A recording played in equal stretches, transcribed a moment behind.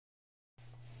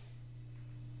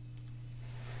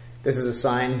This is a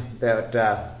sign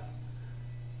that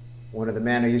one of the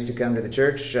men who used to come to the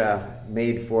church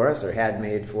made for us, or had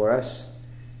made for us.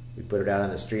 We put it out on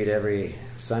the street every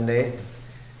Sunday.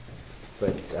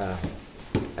 But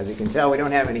as you can tell, we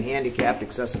don't have any handicapped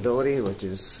accessibility, which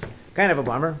is kind of a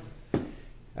bummer.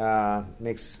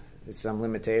 Makes some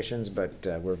limitations, but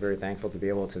we're very thankful to be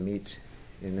able to meet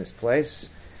in this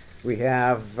place. We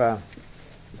have,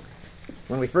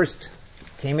 when we first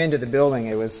came into the building,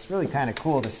 it was really kind of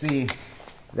cool to see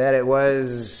that it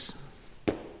was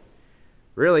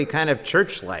really kind of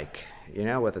church-like, you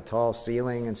know, with a tall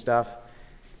ceiling and stuff.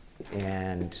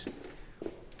 And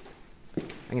I'm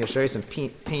going to show you some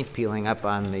paint peeling up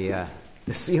on the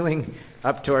ceiling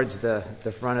up towards the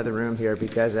front of the room here,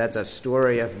 because that's a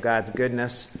story of God's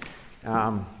goodness.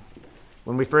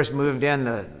 When we first moved in,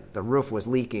 the roof was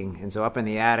leaking, and so up in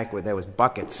the attic there was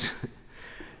buckets.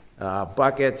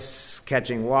 Buckets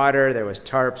catching water. There was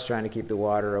tarps trying to keep the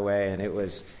water away, and it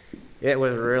was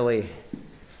really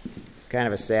kind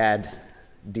of a sad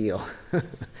deal.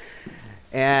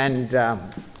 And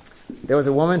there was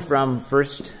a woman from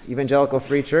First Evangelical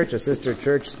Free Church, a sister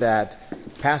church, that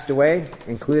passed away,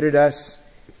 included us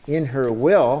in her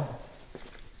will,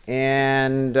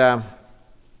 and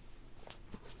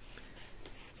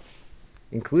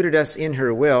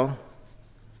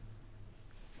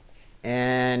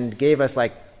and gave us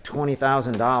like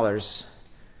 $20,000,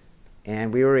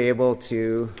 and we were able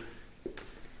to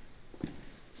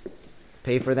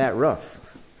pay for that roof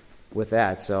with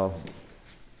that. So,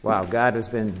 wow, God has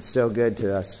been so good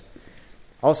to us.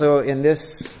 Also, in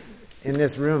this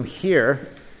room here,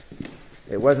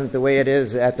 it wasn't the way it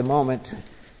is at the moment.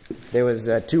 There was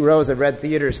 2 rows of red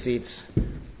theater seats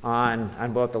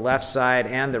on both the left side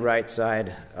and the right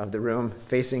side of the room,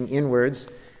 facing inwards,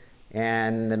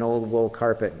 and an old wool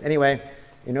carpet. Anyway,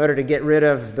 in order to get rid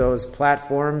of those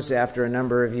platforms after a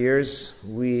number of years,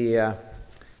 we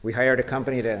hired a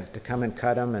company to come and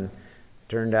cut them, and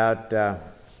turned out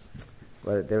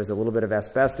well, there was a little bit of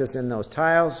asbestos in those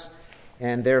tiles,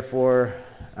 and therefore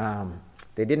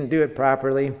they didn't do it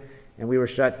properly, and we were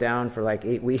shut down for like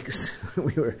 8 weeks.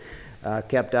 We were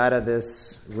kept out of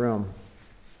this room.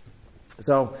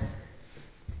 So,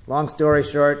 long story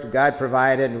short, God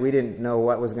provided, and we didn't know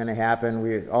what was going to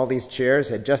happen. All these chairs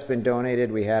had just been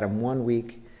donated. We had them 1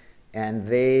 week, and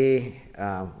they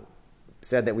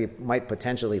said that we might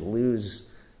potentially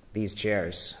lose these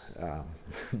chairs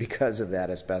because of that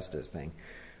asbestos thing.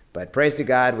 But praise to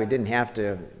God, we didn't have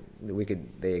to.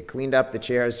 They cleaned up the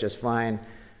chairs just fine.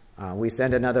 We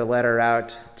sent another letter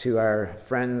out to our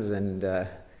friends, and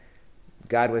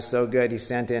God was so good. He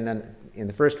sent in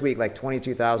the first week like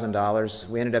 $22,000.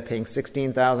 We ended up paying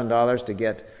 $16,000 to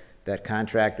get that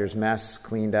contractor's mess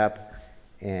cleaned up,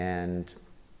 and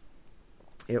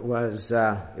it was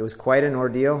quite an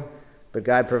ordeal. But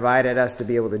God provided us to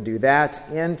be able to do that,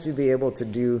 and to be able to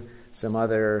do some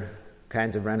other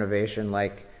kinds of renovation,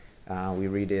 like we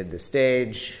redid the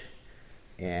stage,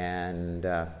 and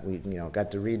we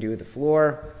got to redo the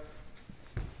floor,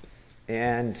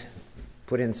 and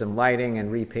put in some lighting and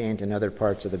repaint in other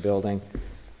parts of the building.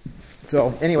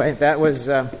 So anyway, that was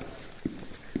a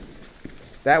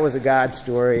God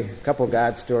story, a couple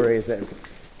God stories that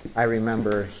I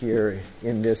remember here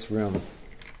in this room.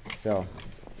 So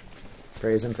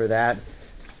praise Him for that.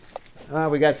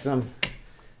 We got some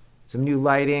new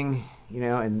lighting,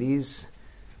 in these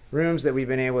rooms that we've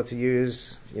been able to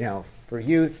use, for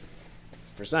youth,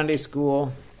 for Sunday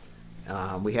school.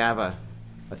 We have a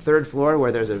 3rd floor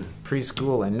where there's a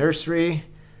preschool and nursery,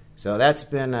 so that's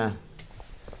been a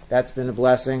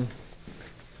blessing.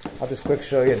 I'll just quick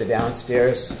show you the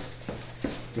downstairs,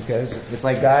 because it's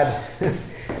like God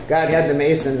had the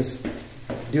masons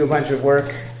do a bunch of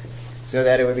work so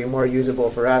that it would be more usable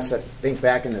for us. I think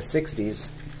back in the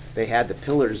 60s, they had the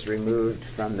pillars removed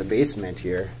from the basement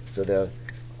here. So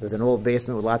there's an old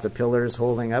basement with lots of pillars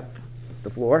holding up the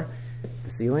floor,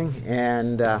 the ceiling,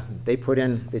 and they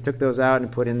took those out and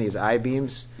put in these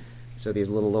I-beams, so these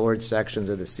little lowered sections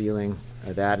of the ceiling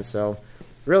are that. So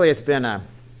really, it's been a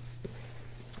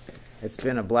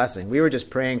blessing. We were just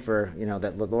praying for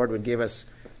that the Lord would give us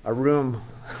a room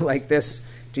like this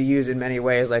to use in many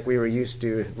ways, like we were used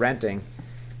to renting.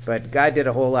 But God did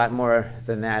a whole lot more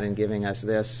than that in giving us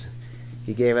this.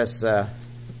 He gave us a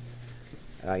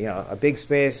big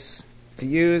space to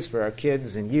use for our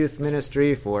kids and youth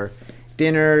ministry, for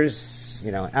dinners,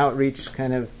 outreach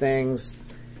kind of things.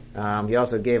 He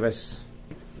also gave us,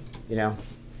 a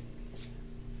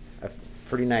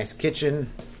pretty nice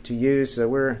kitchen to use, so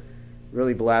we're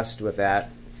really blessed with that.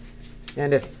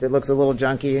 And if it looks a little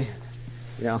junky,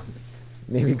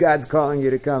 maybe God's calling you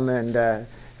to come and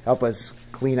help us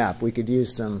clean up. We could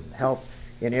use some help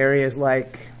in areas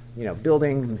like,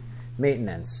 building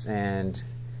maintenance and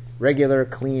regular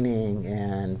cleaning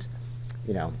and,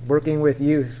 working with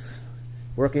youth,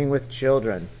 working with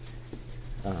children,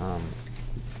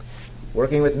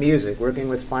 working with music, working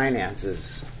with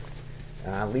finances,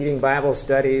 leading Bible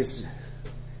studies,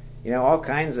 all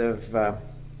kinds of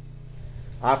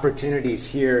opportunities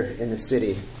here in the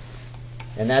city.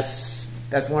 And that's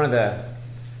one of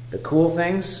the cool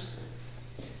things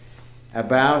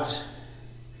about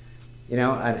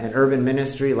an urban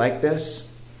ministry like this.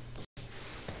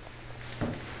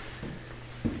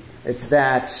 It's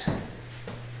that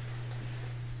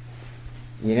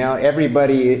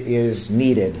everybody is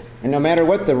needed, and no matter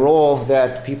what the role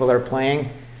that people are playing,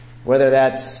 whether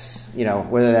that's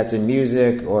in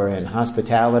music or in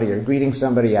hospitality or greeting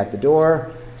somebody at the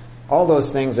door, all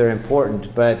those things are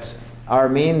important. But our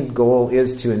main goal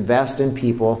is to invest in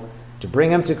people, to bring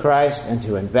them to Christ, and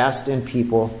to invest in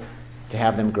people to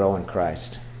have them grow in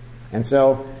Christ. And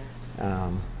so,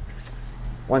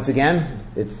 once again,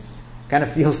 it kind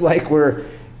of feels like we're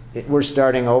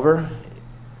starting over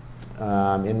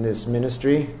in this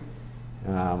ministry.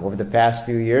 Over the past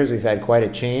few years, we've had quite a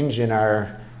change in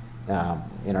our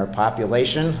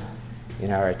population,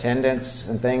 in our attendance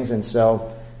and things, and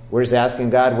so we're just asking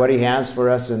God what He has for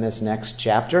us in this next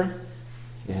chapter,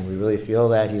 and we really feel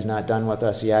that He's not done with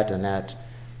us yet, and that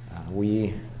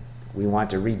we want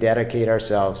to rededicate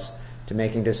ourselves to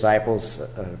making disciples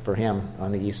for Him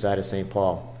on the east side of St.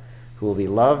 Paul, who will be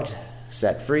loved,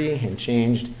 set free, and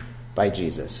changed by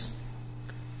Jesus.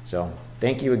 So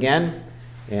thank you again,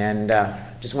 and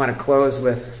just want to close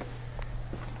with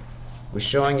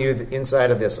showing you the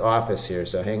inside of this office here.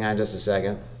 So hang on just a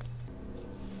second.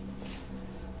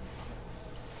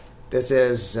 This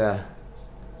is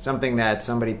something that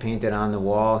somebody painted on the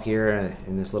wall here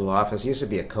in this little office. It used to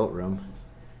be a coat room,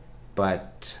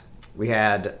 but we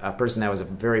had a person that was a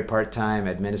very part-time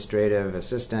administrative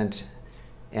assistant,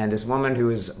 and this woman who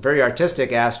was very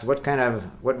artistic asked, what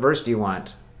verse do you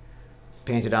want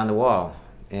painted on the wall?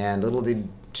 And little did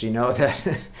she know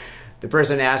that the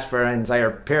person asked for an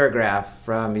entire paragraph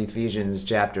from Ephesians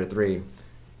chapter 3.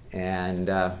 And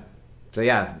so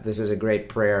yeah, this is a great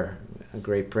prayer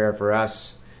for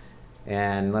us.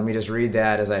 And let me just read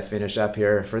that as I finish up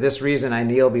here. For this reason I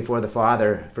kneel before the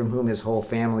Father, from whom His whole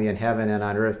family in heaven and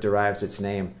on earth derives its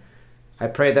name. I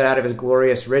pray that out of His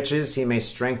glorious riches He may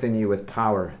strengthen you with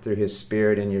power through His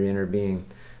Spirit in your inner being,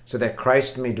 so that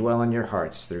Christ may dwell in your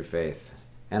hearts through faith.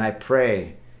 And I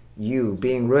pray you,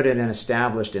 being rooted and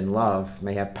established in love,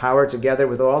 may have power together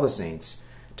with all the saints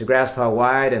to grasp how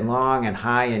wide and long and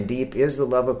high and deep is the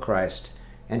love of Christ,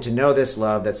 and to know this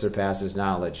love that surpasses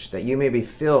knowledge, that you may be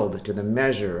filled to the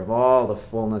measure of all the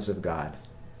fullness of God.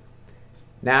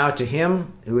 Now to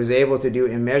Him who is able to do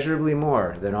immeasurably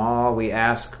more than all we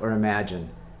ask or imagine,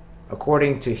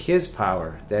 according to His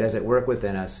power that is at work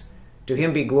within us, to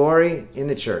Him be glory in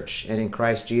the church and in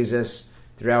Christ Jesus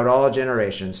throughout all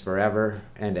generations, forever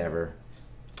and ever.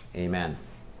 Amen.